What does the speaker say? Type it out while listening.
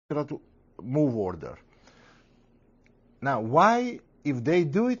move order. Now, why, if they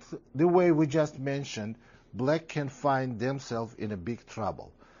do it the way we just mentioned, black can find themselves in a big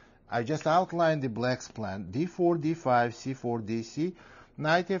trouble? I just outlined the black's plan: d4, d5, c4, dc,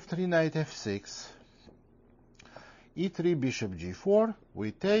 knight f3, knight f6, e3, bishop g4,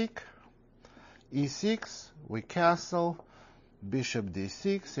 we take, e6, we castle, bishop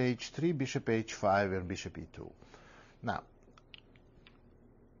d6, h3, bishop h5, and bishop e2. Now,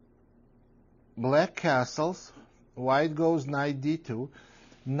 black castles, white goes knight d2,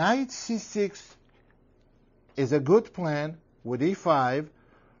 knight c6 is a good plan with e5,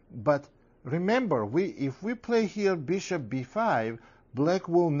 but remember, if we play here bishop b5, black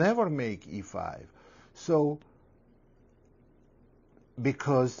will never make e5. So,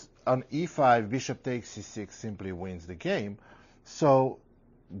 because on e5, bishop takes c6 simply wins the game, so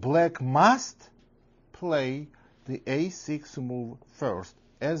black must play the a6 move first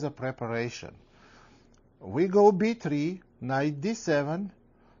as a preparation. We go b3, knight d7,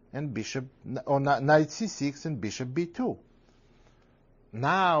 and bishop, or knight c6 and bishop b2.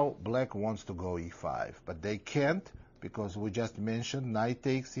 Now black wants to go e5, but they can't because we just mentioned knight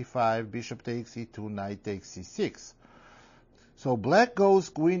takes e5, bishop takes e2, knight takes c6. So black goes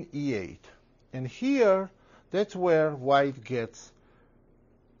queen e8. And here, that's where white gets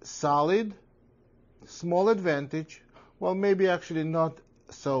solid, small advantage. Well, maybe actually not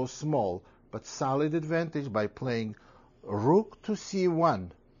so small, but solid advantage by playing rook to c1.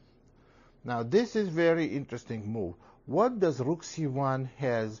 Now, this is very interesting move. What does rook c1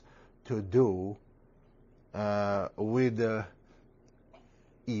 has to do with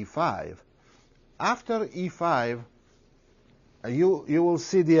e5? After e5, you will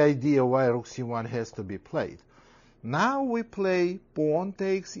see the idea why rook c1 has to be played. Now we play pawn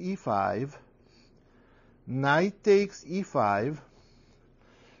takes e5, knight takes e5,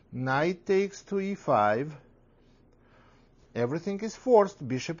 knight takes to e5, everything is forced,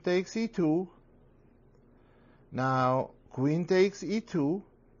 bishop takes e2, now queen takes e2,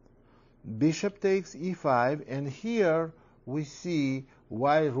 bishop takes e5, and here we see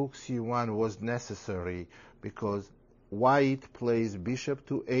why rook c1 was necessary, because white plays bishop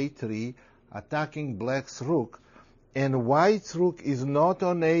to a3, attacking black's rook, and white's rook is not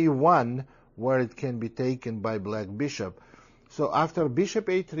on a1, where it can be taken by black bishop. So after bishop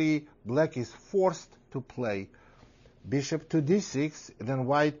a3, black is forced to play bishop to d6, then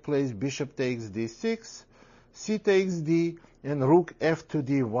white plays bishop takes d6, c takes d, and rook f to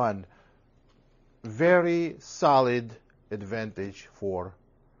d1. Very solid advantage for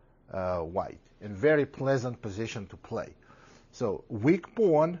white, and very pleasant position to play. So weak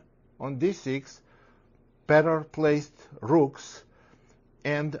pawn on d6, better placed rooks,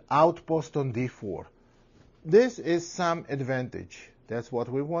 and outpost on d4. This is some advantage. That's what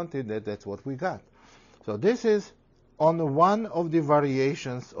we wanted, that's what we got. So this is on one of the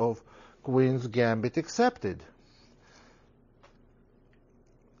variations of Queen's Gambit accepted.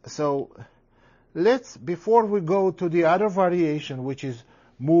 So let's, before we go to the other variation, which is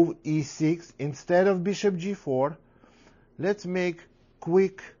move e6 instead of bishop g4, let's make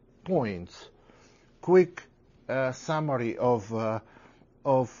quick points, quick summary of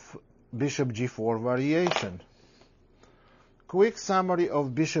bishop g4 variation. Quick summary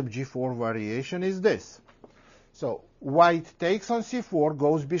of bishop g4 variation is this. So white takes on c4,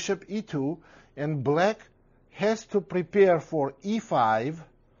 goes bishop e2, and black has to prepare for e5,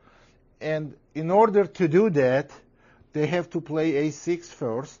 and in order to do that, they have to play a6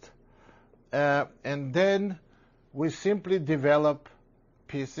 first, and then we simply develop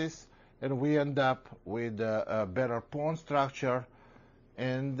pieces, and we end up with a better pawn structure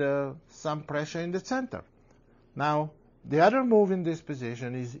and some pressure in the center. Now, the other move in this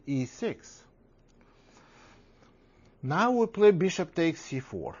position is e6. Now we play bishop takes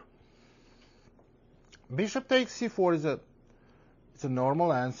c4. Bishop takes c4 is a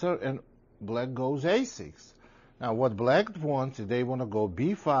normal answer, and black goes a6. Now what black wants is they want to go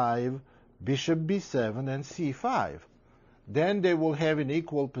b5, bishop b7, and c5. Then they will have an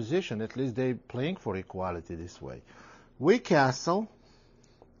equal position. At least they're playing for equality this way. We castle.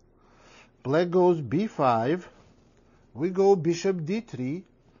 Black goes b5. We go bishop d3.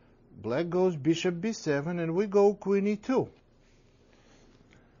 Black goes bishop b7, and we go queen e2.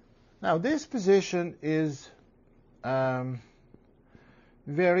 Now this position is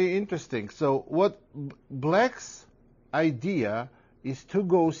very interesting. So what black's idea is to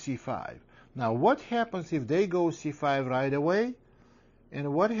go c5. Now what happens if they go c5 right away?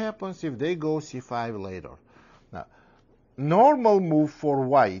 And what happens if they go c5 later? Now, normal move for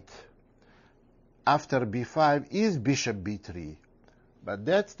white after b5 is bishop b3. But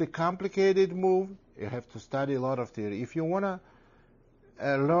that's the complicated move. You have to study a lot of theory. If you want to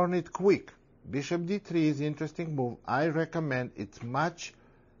learn it quick, bishop d3 is an interesting move. I recommend it's much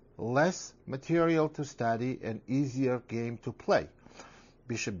less material to study and easier game to play.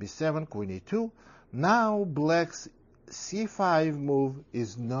 Bishop b7, queen e2. Now black's c5 move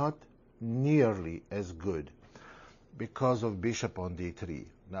is not nearly as good because of bishop on d3.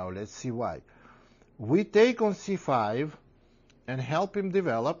 Now let's see why. We take on c5 and help him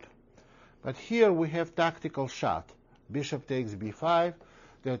develop, but here we have tactical shot. Bishop takes b5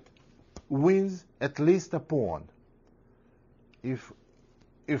 that wins at least a pawn. If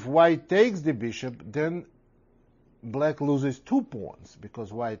white takes the bishop, then black loses 2 pawns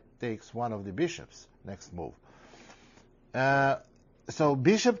because white takes one of the bishops. Next move. So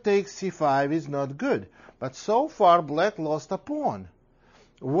bishop takes c5 is not good, but so far black lost a pawn.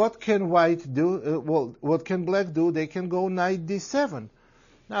 What can white do? What can black do? They can go knight d7.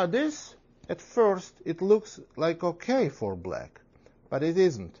 Now this, at first, it looks like okay for black, but it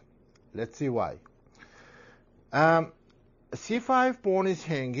isn't. Let's see why. c5 pawn is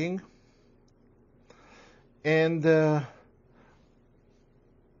hanging, and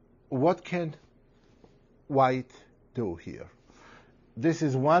what can white do here? This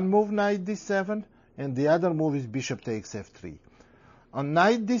is one move, knight d7, and the other move is bishop takes f3. On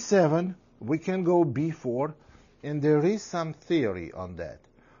knight d7, we can go b4, and there is some theory on that.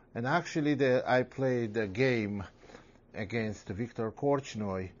 And actually, I played a game against Viktor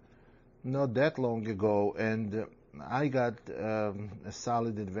Korchnoi not that long ago, and I got a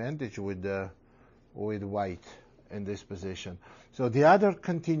solid advantage with white in this position. So the other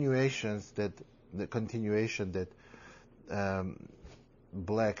continuation that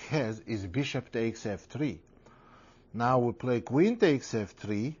black has is bishop takes f3. Now we play queen takes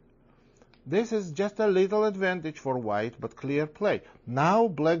f3. This is just a little advantage for white, but clear play. Now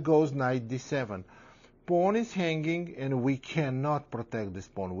black goes knight d7. Pawn is hanging, and we cannot protect this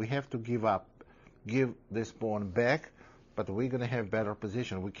pawn. We have to give this pawn back, but we're going to have better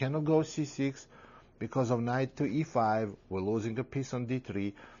position. We cannot go c6 because of knight to e5. We're losing a piece on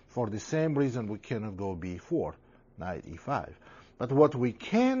d3. For the same reason, we cannot go b4, knight e5. But what we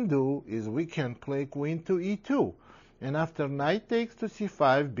can do is we can play queen to e2. And after knight takes to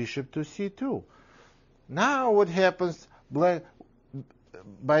c5, bishop to c2. Now what happens, by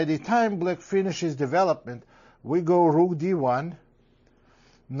the time black finishes development, we go rook d1,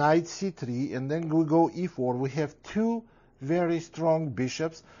 knight c3, and then we go e4. We have 2 very strong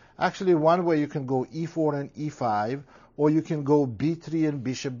bishops. Actually, one way you can go e4 and e5, or you can go b3 and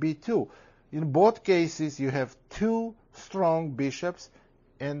bishop b2. In both cases, you have 2 strong bishops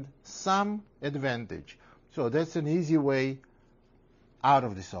and some advantage. So that's an easy way out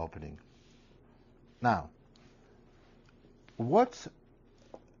of this opening. Now, what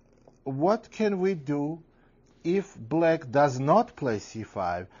can we do if black does not play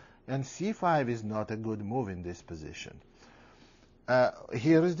c5, and c5 is not a good move in this position?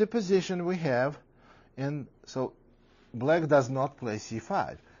 Here is the position we have, and so black does not play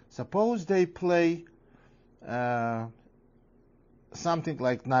c5. Suppose they play something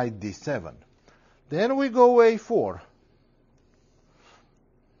like knight d7. Then we go a4.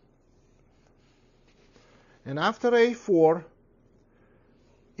 And after a4,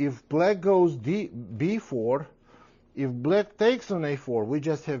 if black goes b4, if black takes on a4, we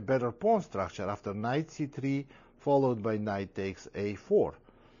just have better pawn structure after knight c3 followed by knight takes a4.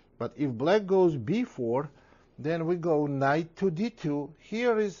 But if black goes b4, then we go knight to d2.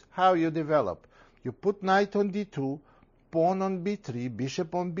 Here is how you develop. You put knight on d2, pawn on b3,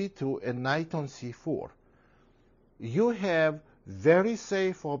 bishop on b2, and knight on c4. You have very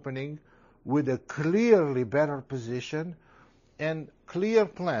safe opening with a clearly better position and clear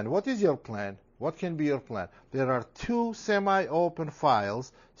plan. What is your plan? What can be your plan? There are 2 semi-open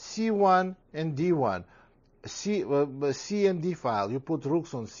files, c1 and d1. C and d file. You put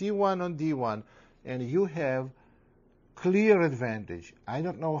rooks on c1 on d1, and you have clear advantage. I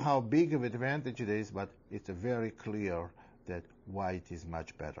don't know how big of advantage it is, but it's very clear that white is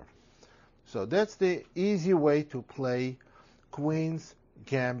much better. So that's the easy way to play Queen's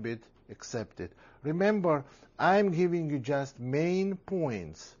Gambit accepted. Remember, I'm giving you just main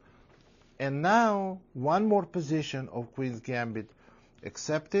points. And now, one more position of Queen's Gambit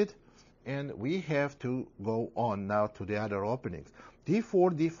accepted, and we have to go on now to the other openings.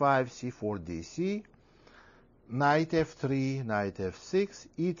 d4, d5, c4, dc, knight f3, knight f6,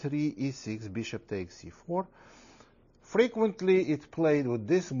 e3, e6, bishop takes c4. Frequently, it's played with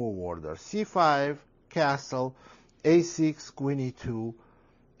this move order: c5, castle, a6, queen e2,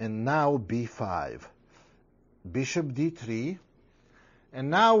 and now b5. Bishop d3, And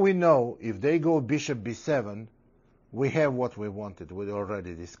now we know if they go bishop b7, we have what we wanted. We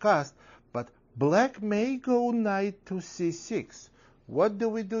already discussed. But black may go knight to c6. What do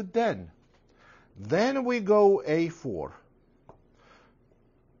we do then? Then we go a4.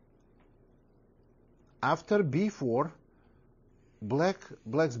 After b4,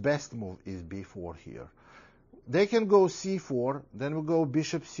 black's best move is b4 here. They can go c4, then we go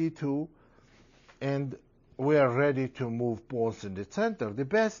bishop c2, and we are ready to move pawns in the center. The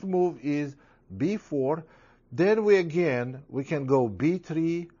best move is b4. Then we can go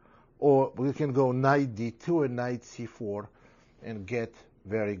b3, or we can go knight d2 and knight c4 and get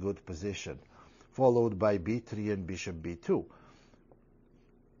very good position, followed by b3 and bishop b2.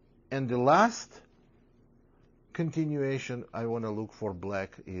 And the last continuation I want to look for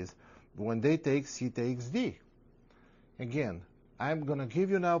black is when they take c takes d. Again, I'm going to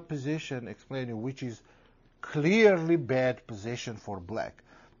give you now position, explaining which is clearly bad position for black.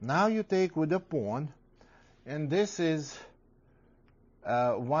 Now you take with a pawn, and this is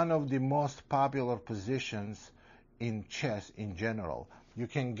one of the most popular positions in chess in general. You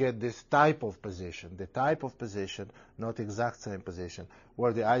can get this type of position, not exact same position,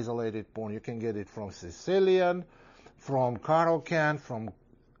 where the isolated pawn, you can get it from Sicilian, from Caro-Kann, from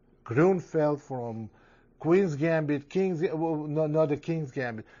Grunfeld, from Queen's Gambit, not the King's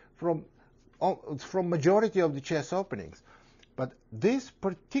Gambit, from majority of the chess openings. But this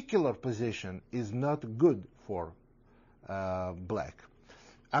particular position is not good for black.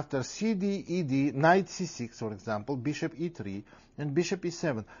 After cd, ed, knight c6, for example, bishop e3, and bishop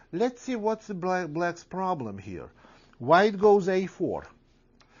e7. Let's see what's the black's problem here. White goes a4.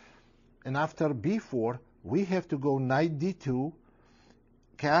 And after b4, we have to go knight d2,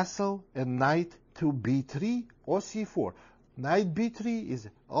 castle, and knight to b3 or c4. Knight b3 is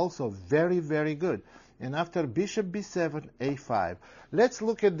also very, very good. And after bishop b7, a5. Let's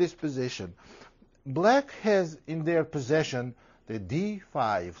look at this position. Black has in their possession the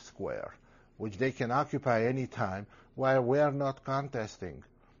d5 square, which they can occupy any time, while we are not contesting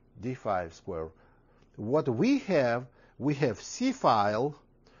d5 square. What we have c-file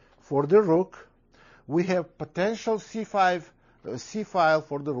for the rook. We have potential c-file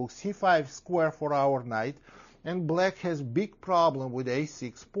for the rook, c5 square for our knight, and black has big problem with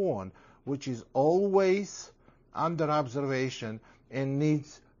a6 pawn, which is always under observation and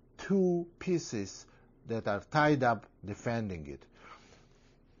needs two pieces that are tied up defending it.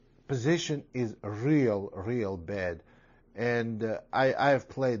 Position is real bad, and I have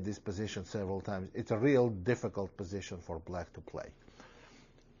played this position several times. It's a real difficult position for black to play.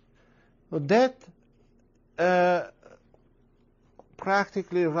 But that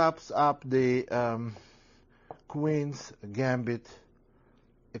practically wraps up the Queen's Gambit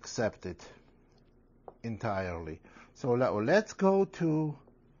accepted entirely. So let's go to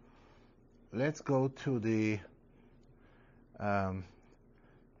the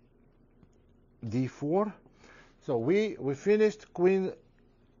d4. So we finished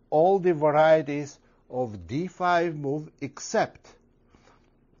all the varieties of d5 move except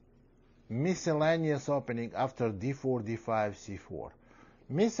miscellaneous opening after d4, d5, c4.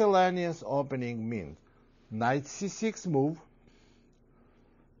 Miscellaneous opening means knight c6 move,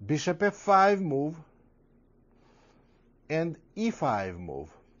 bishop f5 move, and e5 move.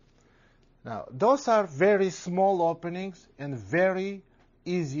 Now, those are very small openings and very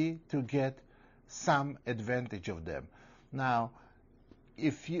easy to get some advantage of them. Now,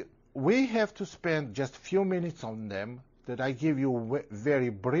 we have to spend just a few minutes on them, that I give you a very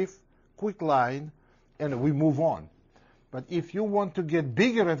brief, quick line, and we move on. But if you want to get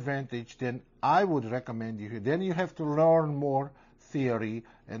bigger advantage, then I would recommend you, then you have to learn more theory,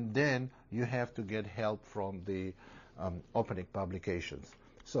 and then you have to get help from the opening publications.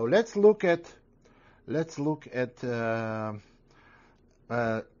 So let's look at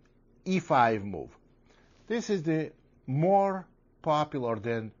e5 move. This is the more popular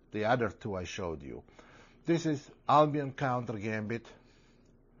than the other two I showed you. This is Albion counter gambit.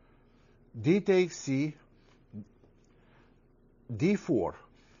 D takes c, d4,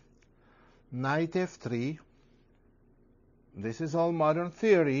 knight f3. This is all modern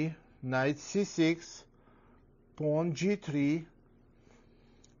theory. Knight c6, pawn g3,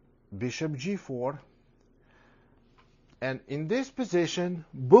 bishop g4. And in this position,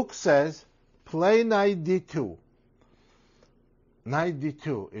 book says play knight d2. Knight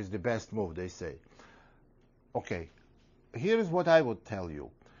d2 is the best move, they say. Okay, here's what I would tell you.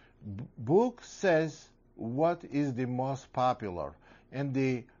 Book says what is the most popular, and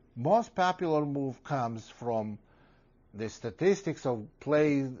the most popular move comes from the statistics of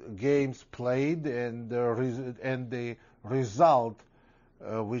games played and the result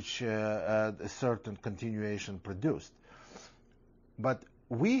which a certain continuation produced. But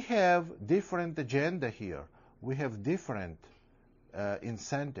we have different agenda here. We have different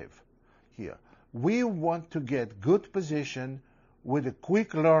incentive here. We want to get good position with a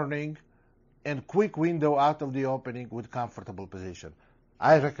quick learning and quick window out of the opening with comfortable position.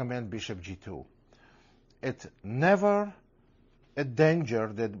 I recommend bishop g2. It's never a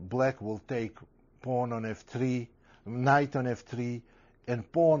danger that black will take pawn on f3, knight on f3,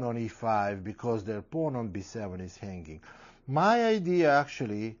 and pawn on e5 because their pawn on b7 is hanging. My idea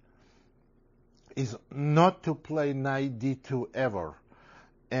actually is not to play knight d2 ever.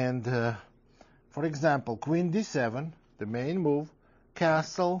 And for example, queen d7, the main move,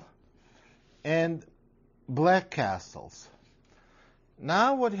 castle, and black castles.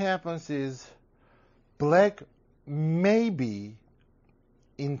 Now what happens is black may be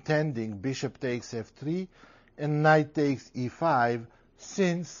intending bishop takes f3 and knight takes e5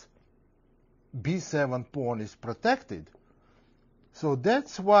 since b7 pawn is protected. So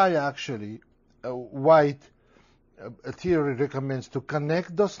that's why actually white theory recommends to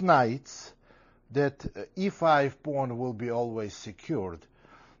connect those knights that e5 pawn will be always secured.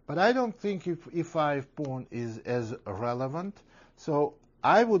 But I don't think if e5 pawn is as relevant, so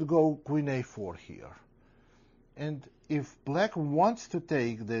I would go queen a4 here. And if black wants to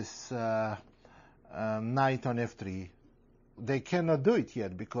take this knight on f3, they cannot do it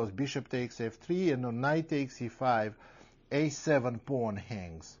yet because bishop takes f3 and on knight takes e5, a7 pawn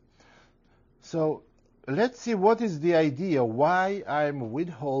hangs. So let's see what is the idea why I'm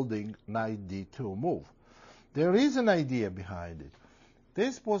withholding knight d2 move. There is an idea behind it.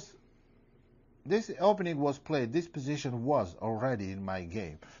 This opening was played, this position was already in my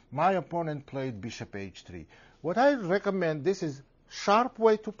game. My opponent played bishop h3. What I recommend, this is sharp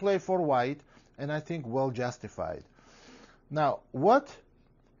way to play for white, and I think well justified. Now, what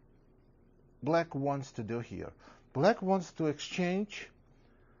black wants to do here? Black wants to exchange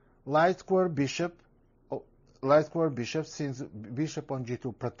light square bishop since bishop on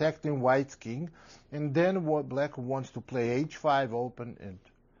g2 protecting white's king, and then what black wants to play h5 open and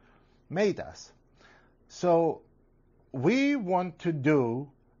mate us. So we want to do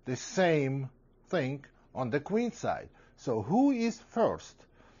the same thing on the queen side. So who is first?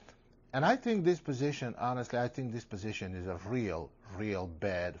 And I think this position, honestly, I think this position is a real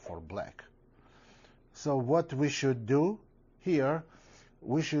bad for black. So what we should do here,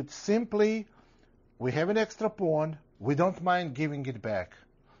 we should simply, we have an extra pawn, we don't mind giving it back,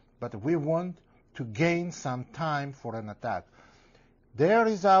 but we want to gain some time for an attack. There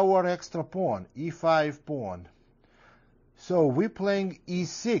is our extra pawn, e5 pawn. So we're playing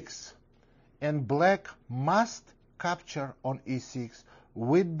e6, and black must capture on e6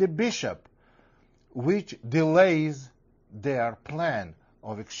 with the bishop, which delays their plan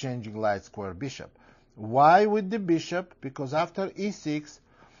of exchanging light square bishop. Why with the bishop? Because after e6,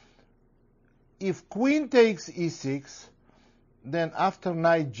 if queen takes e6, then after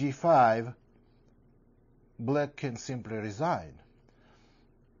knight g5, black can simply resign.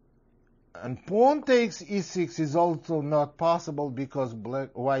 And pawn takes e6 is also not possible because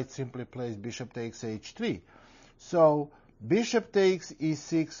white simply plays bishop takes h3. So bishop takes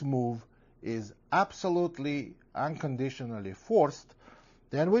e6 move is absolutely unconditionally forced.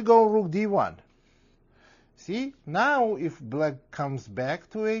 Then we go rook d1. See, now if black comes back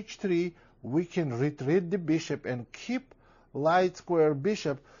to h3, we can retreat the bishop and keep light square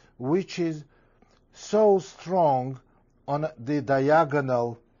bishop, which is so strong on the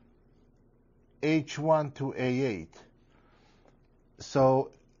diagonal h1 to a8.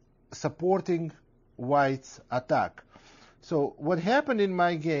 So supporting white's attack. So what happened in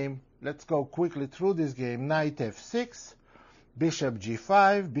my game, let's go quickly through this game. Knight f6, bishop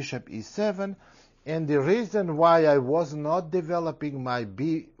g5, bishop e7, and the reason why I was not developing my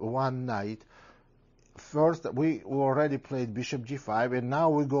b1 knight, first we already played bishop g5, and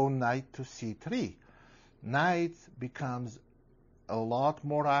now we go knight to c3. Knight becomes a lot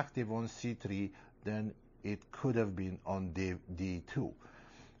more active on c3 than it could have been on d2.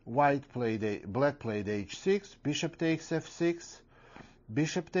 Black played h6, bishop takes f6,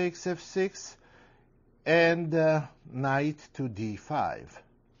 bishop takes f6, and knight to d5.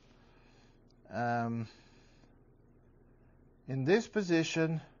 In this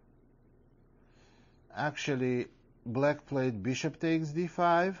position, actually, black played bishop takes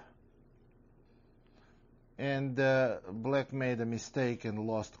d5, and black made a mistake and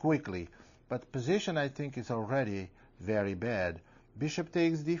lost quickly. But position, I think, is already very bad. Bishop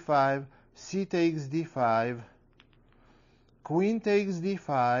takes d5, c takes d5, queen takes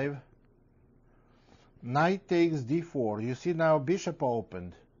d5, knight takes d4. You see now bishop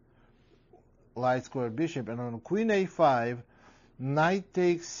opened, light square bishop, and on queen a5, knight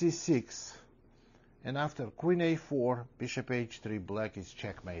takes c6. And after queen a4, bishop h3, black is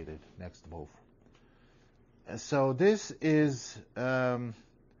checkmated, next move. So this is one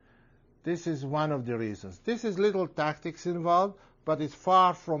of the reasons. This is little tactics involved, but it's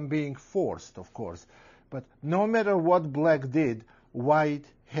far from being forced, of course. But no matter what black did, white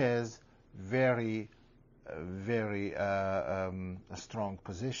has very strong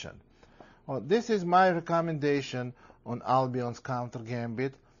position. Well, this is my recommendation on Albion's counter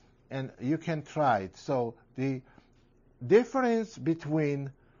gambit, and you can try it. So the difference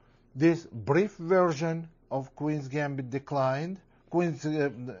between this brief version of Queen's Gambit declined, Queen's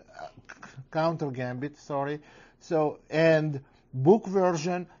counter gambit, sorry, so and book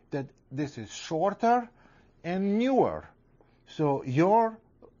version, that this is shorter and newer. So your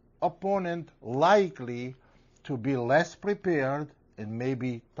opponent likely to be less prepared and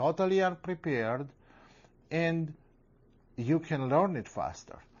maybe totally unprepared, and you can learn it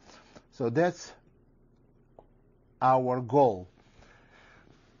faster. So that's our goal.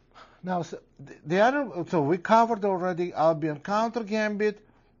 Now, so we covered already Albion counter gambit,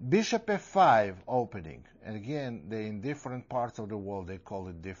 bishop f5 opening. And again, in different parts of the world, they call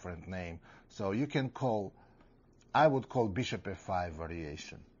it different name. So you can I would call bishop f5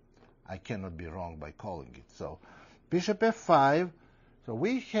 variation. I cannot be wrong by calling it. So bishop f5, so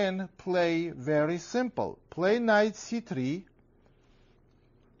we can play very simple. Play knight c3,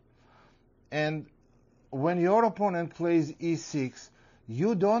 and when your opponent plays e6,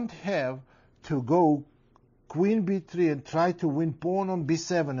 you don't have to go queen b3 and try to win pawn on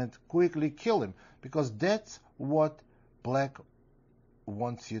b7 and quickly kill him, because that's what black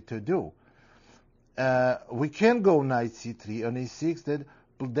wants you to do. We can go knight c3 on e6.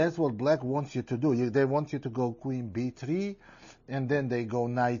 That's what black wants you to do. They want you to go queen b3, and then they go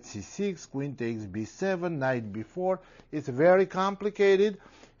knight c6, queen takes b7, knight b4. It's very complicated,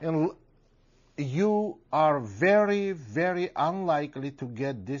 and you are very, very unlikely to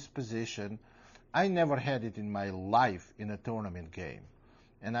get this position. I never had it in my life in a tournament game,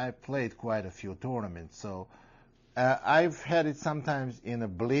 and I played quite a few tournaments. So I've had it sometimes in a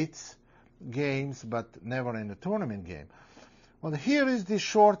blitz games, but never in a tournament game. Well, here is the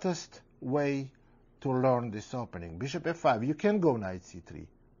shortest way to learn this opening. Bishop f5, you can go knight c3,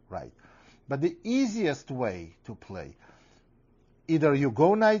 right? But the easiest way to play, either you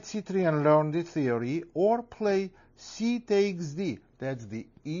go knight c3 and learn the theory, or play c takes d. That's the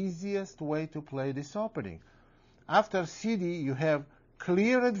easiest way to play this opening. After cd, you have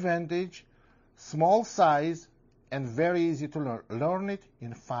clear advantage, small size, and very easy to learn. Learn it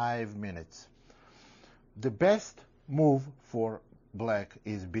in 5 minutes. The best move for black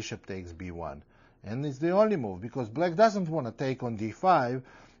is bishop takes b1. And it's the only move, because black doesn't want to take on d5,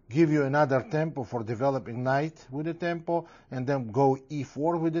 give you another tempo for developing knight with the tempo, and then go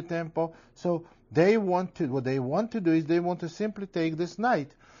e4 with the tempo. So what they want to do is they want to simply take this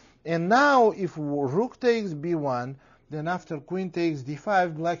knight. And now if rook takes b1, then after queen takes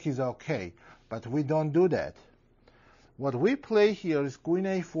d5, black is okay. But we don't do that. What we play here is queen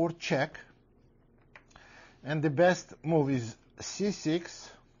a4 check, and the best move is c6.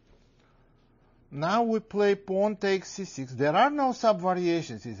 Now we play pawn takes c6. There are no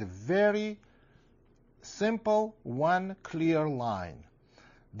sub-variations. It's a very simple, one clear line.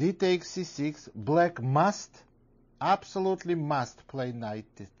 D takes c6. Black must, absolutely must play knight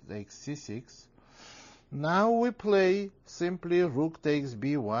takes c6. Now we play simply rook takes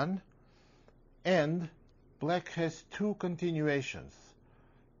b1, and black has two continuations.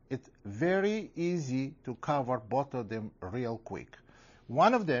 It's very easy to cover both of them real quick.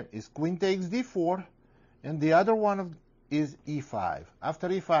 One of them is queen takes d4, and the other one is e5. After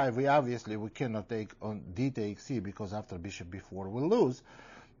e5, we cannot take on d takes c, because after bishop b4 we'll lose.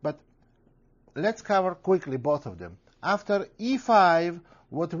 But let's cover quickly both of them. After e5,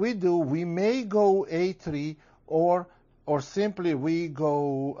 what we do, we may go a3, or simply we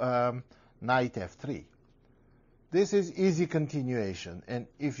go knight f3. This is easy continuation. And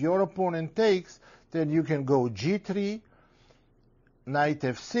if your opponent takes, then you can go g3, knight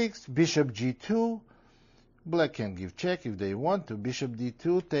f6, bishop g2. Black can give check if they want to. Bishop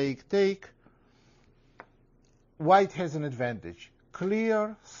d2, take. White has an advantage.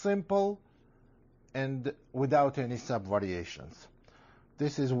 Clear, simple, and without any sub-variations.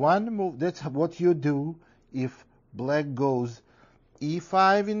 This is one move. That's what you do if black goes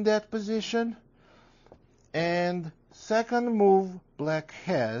e5 in that position. And second move black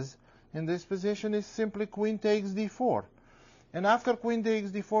has in this position is simply queen takes d4. And after queen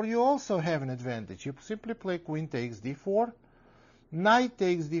takes d4, you also have an advantage. You simply play queen takes d4, knight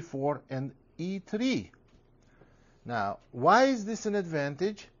takes d4, and e3. Now, why is this an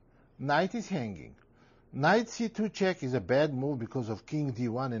advantage? Knight is hanging. Knight c2 check is a bad move because of king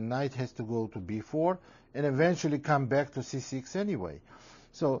d1, and knight has to go to b4 and eventually come back to c6 anyway.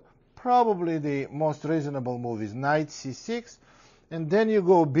 So probably the most reasonable move is knight c6, and then you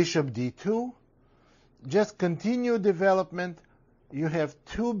go bishop d2. Just continue development. You have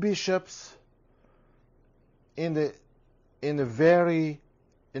two bishops in a very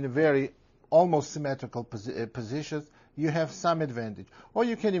almost symmetrical positions. You have some advantage. Or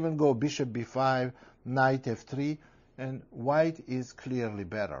you can even go bishop b5, knight f3, and white is clearly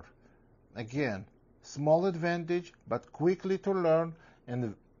better. Again, small advantage, but quickly to learn,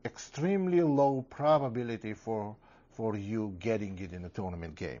 and extremely low probability for you getting it in a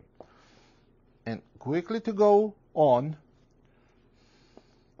tournament game. And quickly to go on,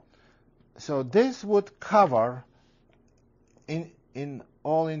 so this would cover in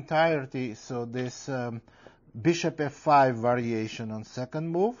all entirety, so this bishop f5 variation on second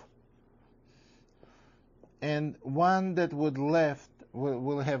move, and one that will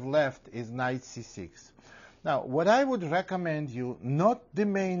have left is knight c6. Now, what I would recommend you, not the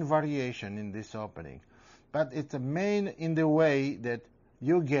main variation in this opening, but it's a main in the way that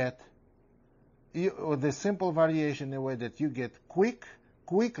you get, or the simple variation in the way that you get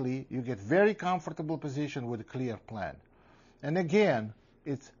quickly, you get very comfortable position with a clear plan. And again,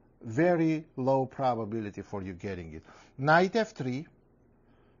 it's very low probability for you getting it. Knight f3,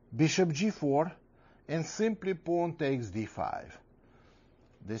 bishop g4, and simply pawn takes d5.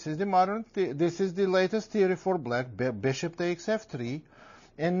 This is the latest theory for black. Bishop takes f3,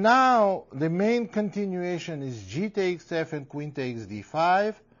 and now the main continuation is g takes f and queen takes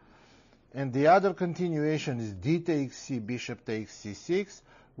d5, and the other continuation is d takes c, bishop takes c6.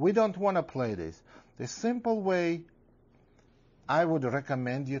 We don't want to play this. The simple way I would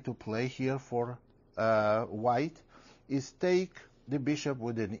recommend you to play here for white is take the bishop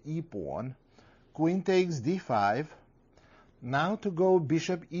with an e pawn, queen takes d5. Now to go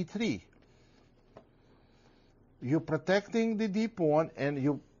bishop e3. You're protecting the d pawn, and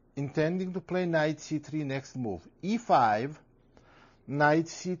you're intending to play knight c3 next move. e5, knight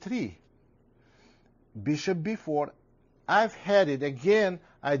c3, bishop b4. I've had it again.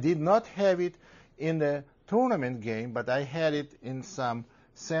 I did not have it in the tournament game, but I had it in some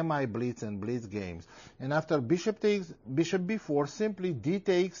semi-blitz and blitz games. And after bishop takes bishop b4, simply d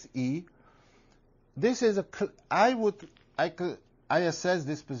takes e. This is I assess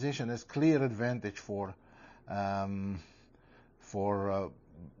this position as clear advantage for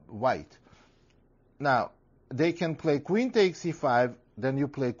white. Now they can play queen takes e5, then you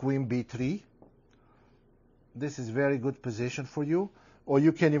play queen b3. This is very good position for you. Or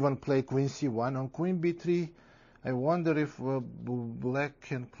you can even play queen c1. On queen b3, I wonder if black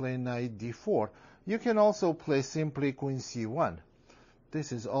can play knight d4. You can also play simply queen c1.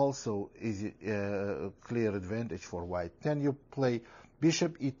 This is also easy, clear advantage for white. Then you play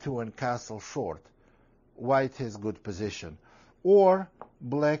bishop e2 and castle short. White has good position. Or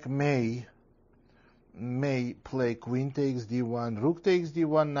black may play queen takes d1, rook takes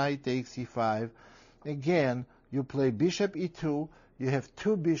d1, knight takes e5. Again, you play bishop e2. You have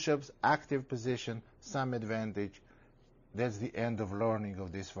two bishops, active position, some advantage. That's the end of learning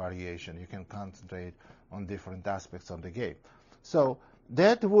of this variation. You can concentrate on different aspects of the game. So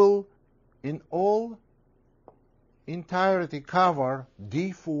that will, in all entirety, cover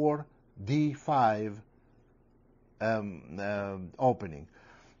d4, d5 opening.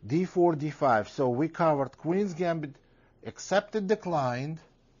 d4, d5. So we covered Queen's Gambit, accepted, declined,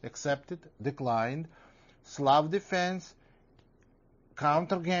 Slav defense,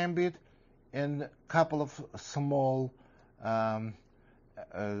 counter gambit, and a couple of small,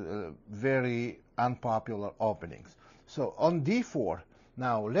 very unpopular openings. So on d4,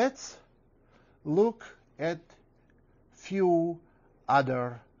 now let's look at several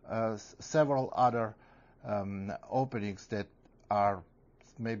other openings that are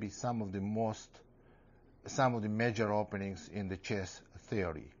maybe some of the major openings in the chess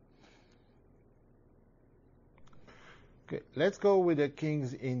theory. Okay, let's go with the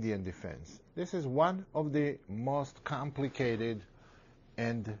King's Indian defense. This is one of the most complicated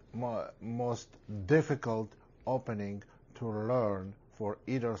and most difficult opening to learn for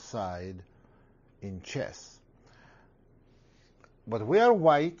either side in chess. But we are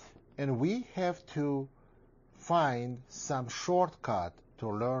white, and we have to find some shortcut to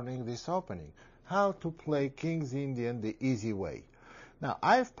learning this opening. How to play King's Indian the easy way. Now,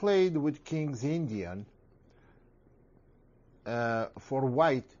 I've played with King's Indian for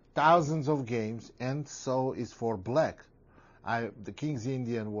white thousands of games, and so is for black. The King's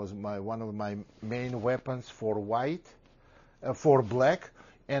Indian was one of my main weapons for white, for black,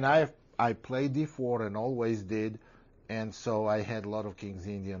 and I played d4 and always did, and so I had a lot of King's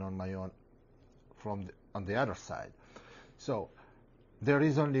Indian on my own on the other side. So there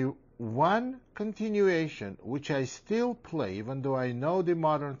is only one continuation which I still play, even though I know the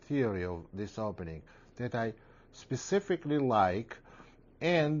modern theory of this opening, that I specifically like,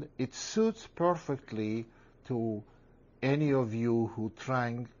 and it suits perfectly to any of you who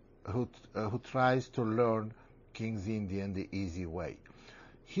tries to learn King's Indian the easy way.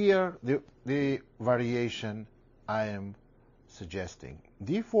 Here, the variation I am suggesting: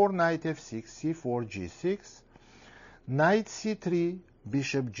 d4, knight f6, c4, g6, knight c3,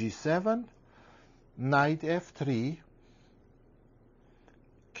 bishop g7, knight f3,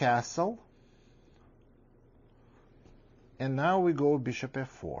 castle, and now we go bishop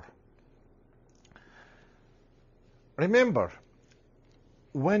f4. Remember,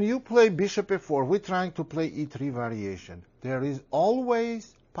 when you play bishop f4, we're trying to play e3 variation. There is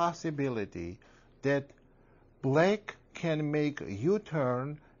always possibility that black can make a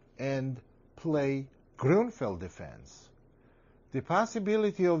U-turn and play Grunfeld defense. The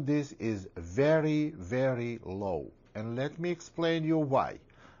possibility of this is very, very low. And let me explain you why.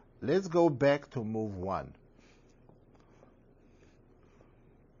 Let's go back to move 1.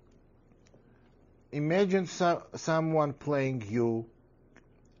 Imagine someone playing you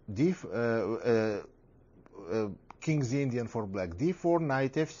King's Indian for black, d4,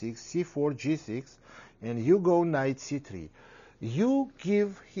 knight f6, c4, g6, and you go knight c3. You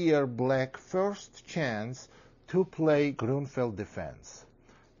give here black first chance to play Grunfeld defense,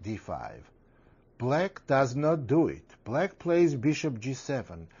 d5. Black does not do it. Black plays bishop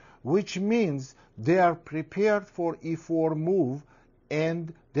g7, which means they are prepared for e4 move,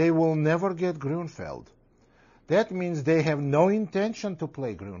 and they will never get Grunfeld. That means they have no intention to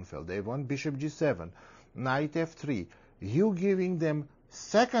play Grunfeld. They want bishop g7, knight f3. You giving them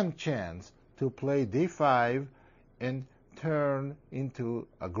second chance to play d5 and turn into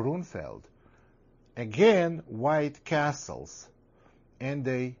a Grunfeld. Again, white castles, and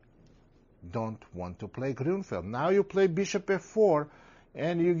they don't want to play Grunfeld. Now you play bishop f4,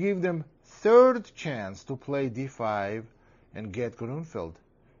 and you give them third chance to play d5 and get Grunfeld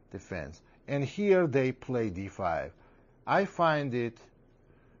defense. And here they play d5. I find it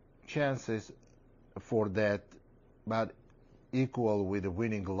chances for that but equal with the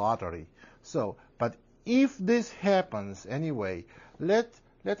winning lottery. So, but if this happens anyway, let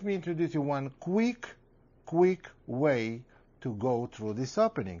me introduce you one quick way to go through this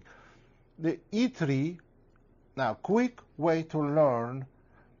opening. The e3, now quick way to learn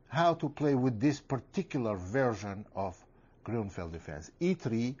how to play with this particular version of Grunfeld defense.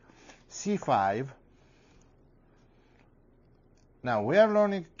 e3, c5. Now we are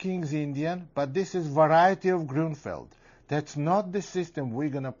learning King's Indian, but this is variety of Grunfeld. That's not the system we're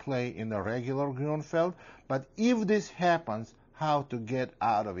going to play in a regular Grunfeld, but if this happens, how to get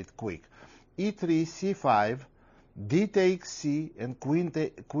out of it quick. e3, c5, d takes c, and queen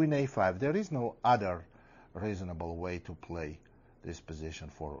a5. There is no other reasonable way to play this position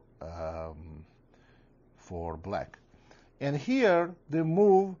for black. And here, the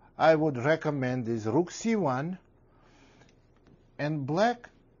move I would recommend is rook c1, and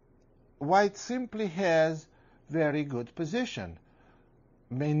white simply has very good position.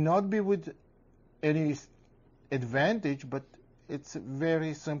 May not be with any advantage, but it's a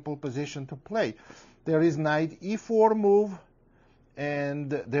very simple position to play. There is knight e4 move, and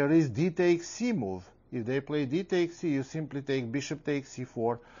there is d takes c move. If they play d takes c, you simply take bishop takes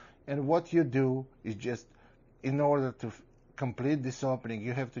c4, and what you do is just, in order to complete this opening,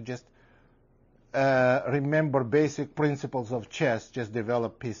 you have to just remember basic principles of chess, just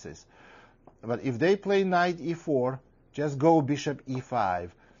develop pieces. But if they play knight e4, just go bishop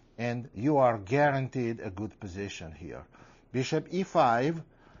e5, and you are guaranteed a good position here. Bishop e5.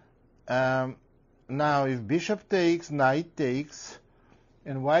 Now, if bishop takes, knight takes,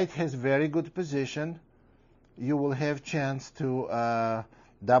 and white has very good position, you will have chance to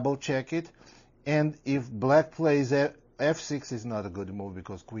double check it. And if black plays f6 is not a good move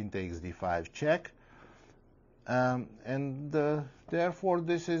because queen takes d5 check. Therefore,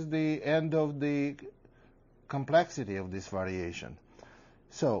 this is the end of the complexity of this variation.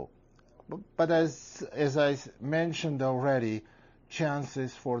 So, but as I mentioned already,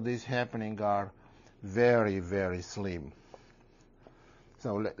 chances for this happening are very, very slim.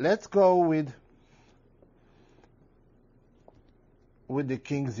 So let's go with the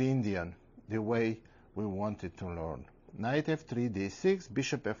King's Indian, the way we wanted to learn. Knight f3, d6,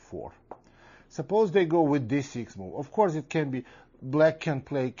 bishop f4. Suppose they go with d6 move. Of course, it can be black can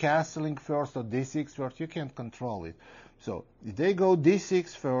play castling first or d6 first. You can't control it. So if they go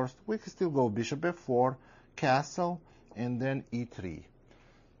d6 first, we can still go bishop f4, castle, and then e3.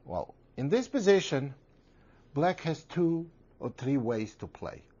 Well, in this position, black has 2 or 3 ways to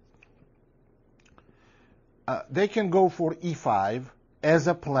play. They can go for e5 as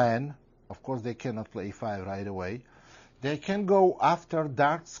a plan. Of course, they cannot play e5 right away. They can go after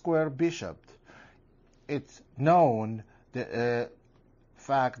dark square bishop. It's known the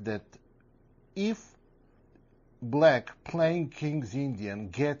fact that if black playing King's Indian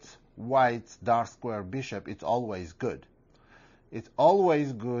gets white's dark square bishop, it's always good. It's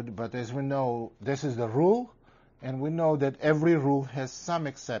always good, but as we know, this is the rule, and we know that every rule has some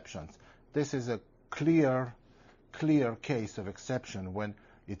exceptions. This is a clear case of exception when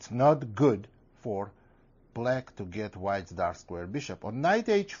it's not good for black to get white's dark square bishop. On knight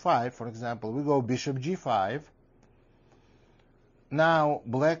h5, for example, we go bishop g5. Now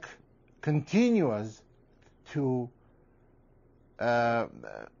black continues to trying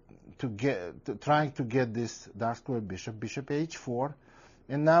to get this dark square bishop, bishop h4,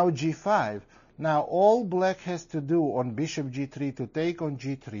 and now g5. Now all black has to do on bishop g3 to take on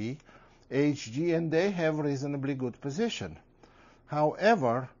g3, hg, and they have reasonably good position.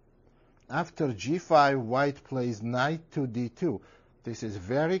 However, after g5, white plays knight to d2. This is a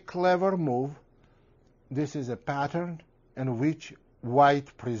very clever move. This is a pattern in which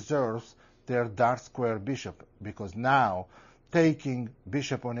white preserves their dark square bishop, because now taking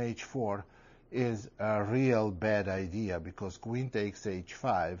bishop on h4 is a real bad idea, because queen takes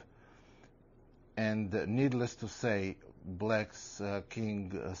h5, and needless to say, black's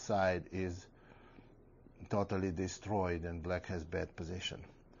king side is totally destroyed and black has bad position.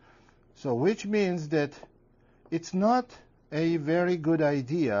 So which means that it's not a very good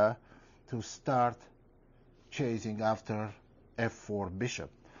idea to start chasing after f4 bishop.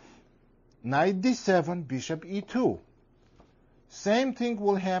 Knight d7, bishop e2. Same thing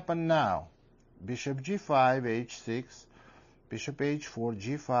will happen now. Bishop g5, h6, bishop h4,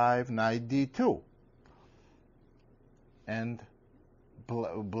 g5, knight d2. And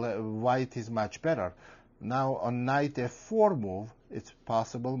white is much better. Now on knight f4 move, it's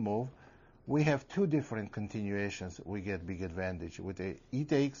possible move. We have 2 different continuations. We get big advantage with a e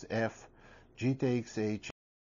takes f, g takes h,